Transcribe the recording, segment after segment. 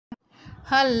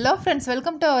Hello friends,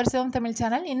 welcome to our Sivam Tamil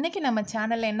channel. இன்றைக்கி நம்ம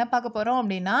சேனலில் என்ன பார்க்க போகிறோம்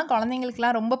அப்படின்னா,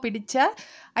 குழந்தைங்களுக்குலாம் ரொம்ப பிடிச்ச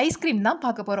ஐஸ்கிரீம் தான்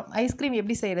பார்க்க போகிறோம். ஐஸ்கிரீம்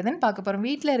எப்படி செய்கிறதுன்னு பார்க்க போகிறோம்.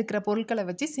 வீட்டில் இருக்கிற பொருட்களை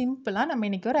வச்சு சிம்பிளாக நம்ம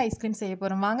இன்றைக்கி ஒரு ஐஸ்கிரீம் செய்ய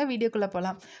போகிறோம். வாங்க வீடியோக்குள்ளே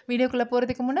போகலாம். வீடியோக்குள்ளே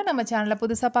போகிறதுக்கு முன்னே நம்ம சேனலில்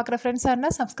புதுசாக பார்க்குற ஃப்ரெண்ட்ஸாக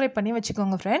இருந்தால் சப்ஸ்கிரைப் பண்ணி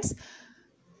வச்சுக்கோங்க ஃப்ரெண்ட்ஸ்.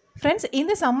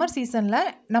 இந்த சம்மர்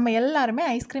சீசனில் நம்ம எல்லாருமே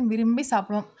ஐஸ்கிரீம் விரும்பி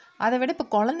சாப்பிடுவோம். அதை விட இப்போ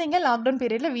குழந்தைங்க லாக்டவுன்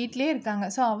பீரியடில் வீட்டிலே இருக்காங்க.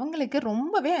 ஸோ அவங்களுக்கு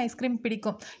ரொம்பவே ஐஸ்கிரீம்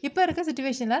பிடிக்கும். இப்போ இருக்க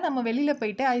சிச்சுவேஷனில் நம்ம வெளியில்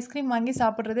போயிட்டு ஐஸ்கிரீம் வாங்கி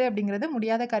சாப்பிட்றது அப்படிங்கிறது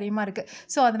முடியாத காரியமாக இருக்குது.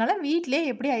 ஸோ அதனால் வீட்டிலே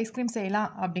எப்படி ஐஸ்கிரீம்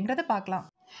செய்யலாம் அப்படிங்கிறத பார்க்கலாம்.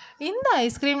 இந்த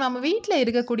ஐஸ்கிரீம் நம்ம வீட்டில்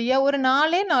இருக்கக்கூடிய ஒரு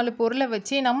 4 பொருளை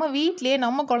வச்சு நம்ம வீட்டிலே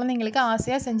நம்ம குழந்தைங்களுக்கு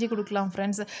ஆசையாக செஞ்சு கொடுக்கலாம்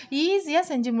ஃப்ரெண்ட்ஸ். ஈஸியாக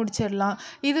செஞ்சு முடிச்சிடலாம்.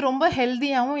 இது ரொம்ப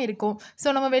ஹெல்த்தியாகவும் இருக்கும்.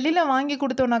 ஸோ நம்ம வெளியில் வாங்கி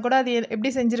கொடுத்தோன்னா கூட அது எப்படி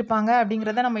செஞ்சுருப்பாங்க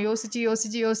அப்படிங்கிறத நம்ம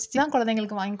யோசித்து தான்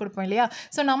குழந்தைங்களுக்கு வாங்கி கொடுப்போம் இல்லையா?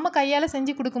 ஸோ நம்ம கையால்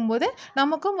செஞ்சு கொடுக்கும்போது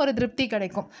நமக்கும் ஒரு திருப்தி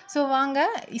கிடைக்கும். ஸோ வாங்க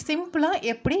சிம்பிளாக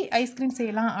எப்படி ஐஸ்கிரீம்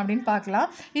செய்யலாம் அப்படின்னு பார்க்கலாம்.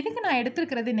 இதுக்கு நான்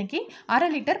எடுத்துருக்கிறது இன்றைக்கி 1/2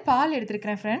 லிட்டர் பால்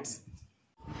எடுத்துருக்கிறேன் ஃப்ரெண்ட்ஸ்.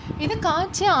 இது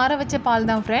காய்ச்சி ஆற வச்ச பால்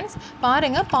தான் ஃப்ரெண்ட்ஸ்.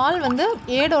 பாருங்கள், பால் வந்து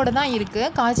ஏடோடு தான் இருக்குது,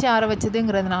 காய்ச்சி ஆற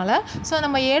வச்சதுங்கிறதுனால. ஸோ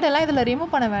நம்ம ஏடெல்லாம் இதில்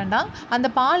ரிமூவ் பண்ண வேண்டாம். அந்த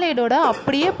பால் ஏடோட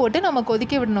அப்படியே போட்டு நம்ம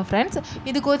கொதிக்க விடணும் ஃப்ரெண்ட்ஸ்.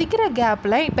 இது கொதிக்கிற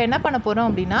கேப்பில் இப்போ என்ன பண்ண போகிறோம்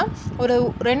அப்படின்னா, ஒரு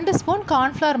 2 ஸ்பூன்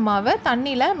கார்ன்ஃப்ளவர் மாவை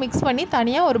தண்ணியில் மிக்ஸ் பண்ணி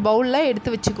தனியாக ஒரு பவுலில்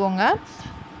எடுத்து வச்சுக்கோங்க.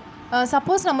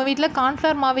 சப்போஸ் நம்ம வீட்டில்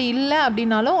கார்ன்ஃப்ளவர் மாவு இல்லை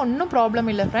அப்படின்னாலும் ஒன்றும் ப்ராப்ளம்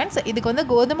இல்லை ஃப்ரெண்ட்ஸ். இதுக்கு வந்து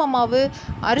கோதுமை மாவு,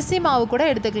 அரிசி மாவு கூட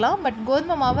எடுத்துக்கலாம். பட்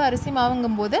கோதுமை மாவு, அரிசி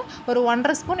மாவுங்கும்போது ஒரு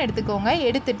 1.5 ஸ்பூன் எடுத்துக்கோங்க.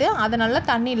 எடுத்துகிட்டு அதை நல்லா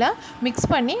தண்ணியில்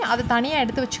மிக்ஸ் பண்ணி அதை தனியாக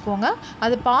எடுத்து வச்சுக்கோங்க.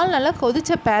 அது பால் நல்லா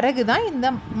கொதித்த பிறகு தான் இந்த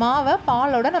மாவை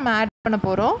பாலோட நம்ம ஆட் பண்ண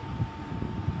போகிறோம்.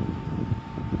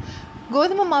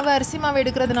 கோதுமை மாவு, அரிசி மாவு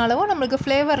எடுக்கிறதுனாலவும் நம்மளுக்கு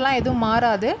ஃப்ளேவர்லாம் எதுவும்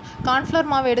மாறாது. கார்ன்ஃப்ளவர்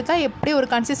மாவு எடுத்தால் எப்படி ஒரு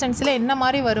கன்சிஸ்டன்சியில் என்ன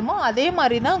மாதிரி வருமோ அதே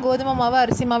மாதிரி தான் கோதுமை மாவு,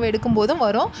 அரிசி மாவு எடுக்கும்போதும்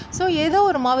வரும். ஸோ ஏதோ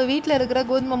ஒரு மாவு, வீட்டில் இருக்கிற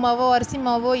கோதுமை மாவோ அரிசி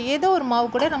மாவோ ஏதோ ஒரு மாவு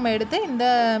கூட நம்ம எடுத்து இந்த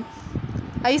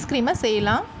ஐஸ்கிரீமை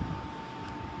செய்யலாம்.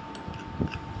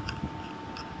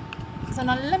 ஸோ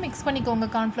நல்லா மிக்ஸ் பண்ணிக்கோங்க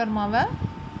கார்ன்ஃப்ளவர் மாவை.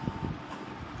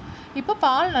 இப்போ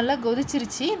பால் நல்லா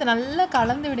கொதிச்சிருச்சு. இதை நல்லா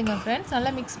கலந்து விடுங்க ஃப்ரெண்ட்ஸ்.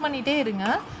 நல்லா மிக்ஸ் பண்ணிகிட்டே இருங்க.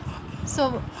 ஸோ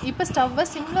இப்போ ஸ்டவ்வை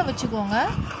சிம்மில் வச்சுக்கோங்க.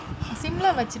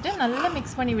 சிம்மில் வச்சுட்டு நல்லா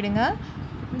மிக்ஸ் பண்ணி விடுங்க.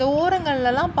 இந்த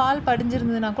ஓரங்கள்லாம் பால்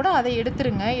படிஞ்சிருந்ததுன்னா கூட அதை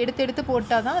எடுத்துருங்க. எடுத்து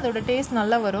போட்டால் தான் அதோடய டேஸ்ட்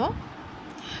நல்லா வரும்.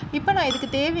 இப்போ நான்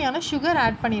இதுக்கு தேவையான சுகர்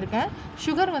ஆட் பண்ணியிருக்கேன்.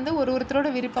 சுகர் வந்து ஒருத்தரோட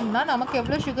விருப்பம் தான். நமக்கு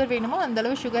எவ்வளோ சுகர் வேணுமோ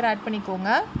அந்தளவு சுகர் ஆட்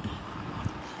பண்ணிக்கோங்க.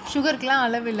 சுகருக்கெலாம்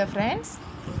அளவு இல்லை ஃப்ரெண்ட்ஸ்.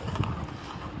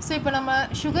 ஸோ இப்போ நம்ம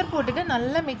சுகர் போட்டுட்டு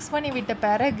நல்லா மிக்ஸ் பண்ணி விட்ட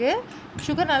பிறகு,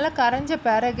 சுகர் நல்லா கரைஞ்ச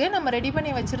பிறகு நம்ம ரெடி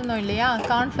பண்ணி வச்சுருந்தோம் இல்லையா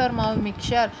கார்ன்ஃப்ளவர் மாவு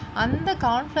மிக்சர், அந்த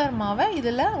கார்ன்ஃப்ளவர் மாவை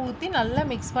இதில் ஊற்றி நல்லா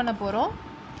மிக்ஸ் பண்ண போகிறோம்.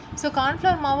 ஸோ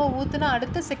கார்ன்ஃப்ளவர் மாவை ஊற்றினா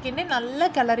அடுத்த செகண்டே நல்லா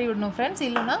கிளறி விடணும் ஃப்ரெண்ட்ஸ்.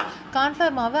 இல்லைன்னா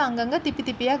கார்ன்ஃப்ளவர் மாவு அங்கங்கே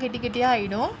திப்பியாக கெட்டியாக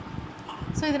ஆகிடும்.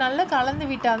 ஸோ இது நல்லா கலந்து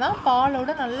விட்டால் தான்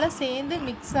பாலோடு நல்லா சேர்ந்து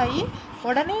மிக்ஸ் ஆகி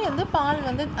உடனே வந்து பால்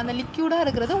வந்து அந்த லிக்யூடாக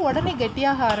இருக்கிறது உடனே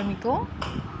கெட்டியாக ஆரம்பிக்கும்.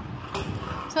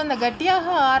 ஸோ அந்த கட்டியாக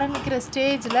ஆரம்பிக்கிற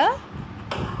ஸ்டேஜில்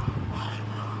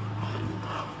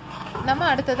நம்ம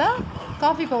அடுத்ததாக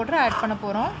காஃபி பவுடரை ஆட் பண்ண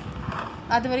போகிறோம்.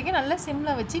 அது வரைக்கும் நல்லா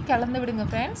சிம்மில் வச்சு கலந்து விடுங்க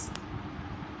ஃப்ரெண்ட்ஸ்.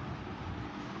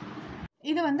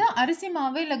 இது வந்து அரிசி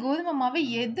மாவு இல்லை கோதுமை மாவு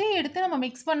எதை எடுத்து நம்ம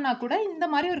மிக்ஸ் பண்ணால் கூட இந்த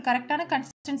மாதிரி ஒரு கரெக்டான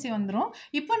கன்சிஸ்டன்சி வந்துடும்.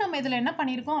 இப்போ நம்ம இதில் என்ன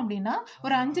பண்ணியிருக்கோம் அப்படின்னா,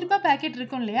 ஒரு 5 ரூபாய் பேக்கெட்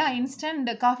இருக்கும் இல்லையா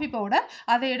இன்ஸ்டன்ட் காஃபி பவுடர்,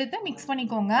 அதை எடுத்து மிக்ஸ்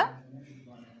பண்ணிக்கோங்க.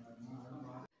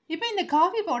 இப்போ இந்த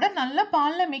காஃபி பவுடர் நல்லா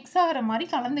பாலில் மிக்ஸ் ஆகிற மாதிரி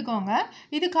கலந்துக்கோங்க.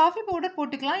 இது காஃபி பவுடர்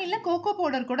போட்டுக்கலாம், இல்லை கோகோ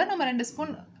பவுடர் கூட நம்ம 2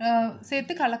 ஸ்பூன்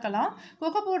சேர்த்து கலக்கலாம்.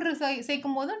 கோகோ பவுடர்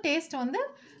சேர்க்கும் போதும் டேஸ்ட் வந்து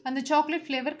அந்த சாக்லேட்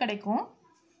ஃப்ளேவர் கிடைக்கும்.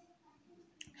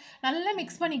 நல்லா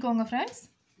மிக்ஸ் பண்ணிக்கோங்க ஃப்ரெண்ட்ஸ்.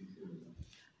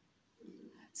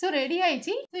 ஸோ ரெடி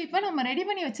ஆயிடுச்சு. ஸோ இப்போ நம்ம ரெடி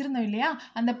பண்ணி வச்சுருந்தோம் இல்லையா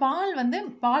அந்த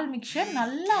பால் மிக்சர்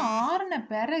நல்லா ஆறின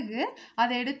பிறகு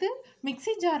அதை எடுத்து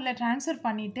மிக்ஸி ஜாரில் ட்ரான்ஸ்ஃபர்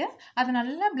பண்ணிவிட்டு அதை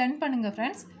நல்லா பிளெண்ட் பண்ணுங்கள்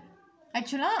ஃப்ரெண்ட்ஸ்.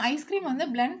 ஆக்சுவலாக ஐஸ்கிரீம் வந்து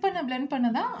பிளெண்ட் பண்ண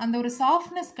தான் அந்த ஒரு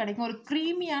சாஃப்ட்னஸ் கிடைக்கும், ஒரு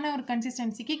க்ரீமியான ஒரு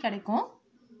கன்சிஸ்டன்சிக்கு கிடைக்கும்.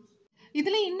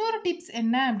 இதில் இன்னொரு டிப்ஸ்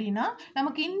என்ன அப்படின்னா,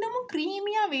 நமக்கு இன்னமும்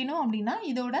க்ரீமியாக வேணும் அப்படின்னா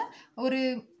இதோட ஒரு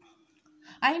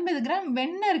 50 கிராம்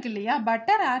வெண்ணெய் இருக்குது இல்லையா,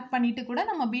 பட்டர் ஆட் பண்ணிவிட்டு கூட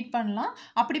நம்ம பீட் பண்ணலாம்.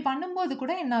 அப்படி பண்ணும்போது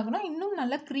கூட என்ன ஆகுனா இன்னும்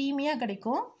நல்லா க்ரீமியாக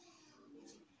கிடைக்கும்.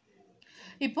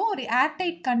 இப்போது ஒரு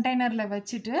ஏர்டைட் கண்டெய்னரில்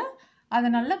வச்சுட்டு அதை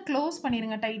நல்லா க்ளோஸ்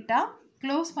பண்ணிடுங்க. டைட்டாக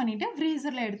க்ளோஸ் பண்ணிவிட்டு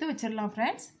ஃப்ரீசரில் எடுத்து வச்சிடலாம்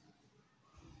ஃப்ரெண்ட்ஸ்.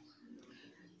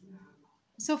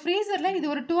 ஸோ ஃப்ரீசரில் இது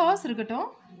ஒரு 2 hours இருக்கட்டும்.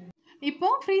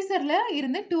 இப்போது ஃப்ரீசரில்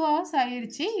இருந்து 2 hours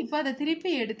ஆயிடுச்சு. இப்போ அதை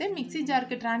திருப்பி எடுத்து மிக்ஸி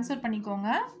ஜாருக்கு ட்ரான்ஸ்ஃபர் பண்ணிக்கோங்க.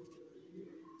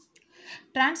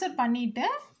 ட்ரான்ஸ்ஃபர் பண்ணிவிட்டு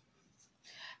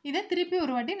இதை திருப்பி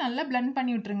ஒரு வாட்டி நல்லா பிளெண்ட்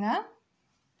பண்ணி விட்டுருங்க.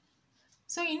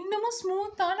 ஸோ இன்னமும்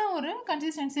ஸ்மூத்தான ஒரு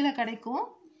கன்சிஸ்டன்சியில் கிடைக்கும்.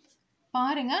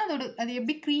 பாருங்கள் அது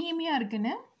எப்படி க்ரீமியாக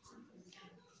இருக்குன்னு.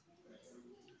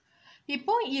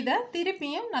 இப்போ இதை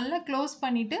திருப்பியும் நல்லா க்ளோஸ்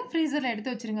பண்ணிவிட்டு ஃப்ரீசரில்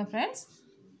எடுத்து வச்சுருங்க ஃப்ரெண்ட்ஸ்.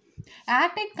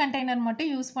 ஏர்டைட் கண்டெய்னர்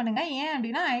மட்டும் யூஸ் பண்ணுங்கள். ஏன்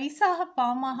அப்படின்னா ஐஸாக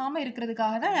ஃபார்ம் ஆகாமல்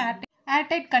இருக்கிறதுக்காக தான்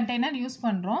ஏர்டைட் கண்டெய்னர் யூஸ்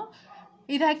பண்ணுறோம்.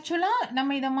 இது ஆக்சுவலாக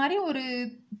நம்ம இதை மாதிரி ஒரு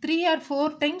 3 or 4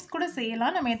 டைம்ஸ் கூட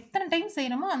செய்யலாம். நம்ம எத்தனை டைம்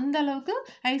செய்கிறோமோ அந்த அளவுக்கு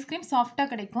ஐஸ்கிரீம் சாஃப்டாக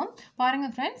கிடைக்கும்.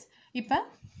 பாருங்கள் ஃப்ரெண்ட்ஸ்,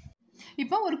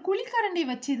 இப்போ ஒரு குழிக்கரண்டி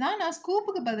வச்சு தான் நான்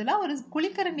ஸ்கூப்புக்கு பதிலாக ஒரு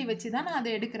குழிக்கரண்டி வச்சு தான் நான்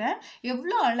அதை எடுக்கிறேன்.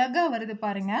 எவ்வளோ அழகாக வருது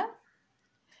பாருங்கள்.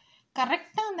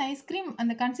 கரெக்டாக அந்த ஐஸ்கிரீம்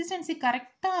அந்த கன்சிஸ்டன்சி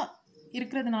கரெக்டாக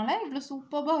இருக்கிறதுனால இவ்வளோ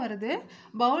சூப்பராக வருது.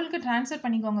 பவுலுக்கு ட்ரான்ஸ்ஃபர்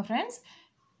பண்ணிக்கோங்க ஃப்ரெண்ட்ஸ்.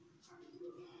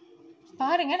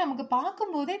 பாருங்கள், நமக்கு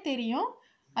பார்க்கும்போதே தெரியும்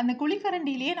அந்த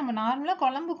குழிக்கரண்டிலேயே நம்ம நார்மலாக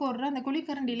குழம்புக்கு ஓடுற அந்த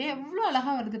குழிக்கரண்டிலே எவ்வளோ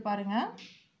அழகாக வருது பாருங்கள்.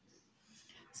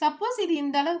 சப்போஸ் இது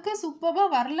இந்த அளவுக்கு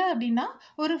சூப்பராக வரல அப்படின்னா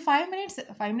ஒரு 5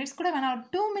 மினிட்ஸ் கூட வேணாம், ஒரு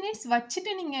 2 மினிட்ஸ்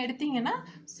வச்சுட்டு நீங்கள் எடுத்தீங்கன்னா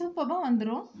சூப்பராக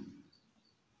வந்துடும்.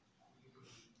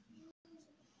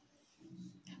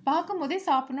 பார்க்கும்போதே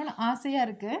சாப்பிடணும்னு ஆசையாக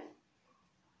இருக்குது.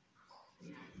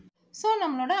 ஸோ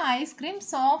நம்மளோட ஐஸ்கிரீம்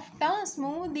சாஃப்டாக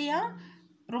ஸ்மூத்தியாக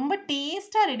ரொம்ப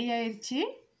டேஸ்ட்டாக ரெடி ஆயிடுச்சு.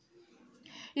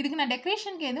 இதுக்கு நான்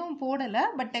டெக்கரேஷனுக்கு எதுவும் போடலை.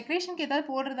 பட் டெக்கரேஷனுக்கு ஏதாவது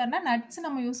போடுறதானா நட்ஸ்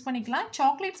நம்ம யூஸ் பண்ணிக்கலாம்.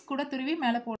 சாக்லேட்ஸ் கூட துருவி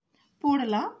மேலே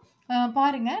போடலாம்.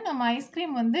 பாருங்கள், நம்ம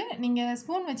ஐஸ்கிரீம் வந்து நீங்கள்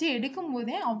ஸ்பூன் வச்சு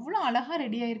எடுக்கும்போதே அவ்வளோ அழகாக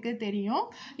ரெடி ஆகிருக்கு தெரியும்.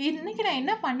 இன்றைக்கி நான்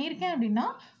என்ன பண்ணியிருக்கேன் அப்படின்னா,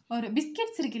 ஒரு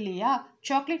பிஸ்கெட்ஸ் இருக்கு இல்லையா,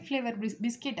 சாக்லேட் ஃப்ளேவர்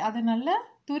பிஸ்கெட், அதை நல்லா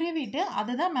துருவிட்டு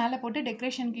அதை தான் மேலே போட்டு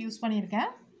டெக்கரேஷனுக்கு யூஸ் பண்ணியிருக்கேன்.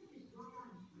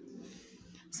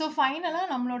 ஸோ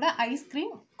ஃபைனலாக நம்மளோட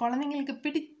ஐஸ்கிரீம், குழந்தைங்களுக்கு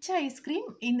பிடிச்ச ஐஸ்கிரீம்,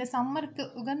 இந்த சம்மருக்கு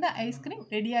உகந்த ஐஸ்கிரீம்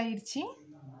ரெடி ஆயிடுச்சு.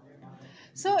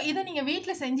 ஸோ இதை நீங்கள்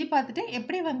வீட்டில் செஞ்சு பார்த்துட்டு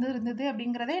எப்படி இருந்தது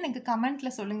அப்படிங்கிறத எனக்கு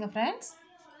கமெண்ட்டில் சொல்லுங்கள் ஃப்ரெண்ட்ஸ்.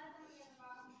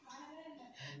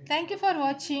 தேங்க்யூ ஃபார்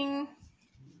வாட்சிங்.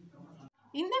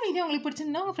 இந்த வீடியோ உங்களுக்கு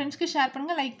பிடிச்சிருந்தா உங்கள் ஃப்ரெண்ட்ஸ்க்கு ஷேர்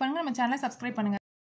பண்ணுங்கள், லைக் பண்ணுங்கள், நம்ம சேனலை சப்ஸ்கிரைப் பண்ணுங்கள்.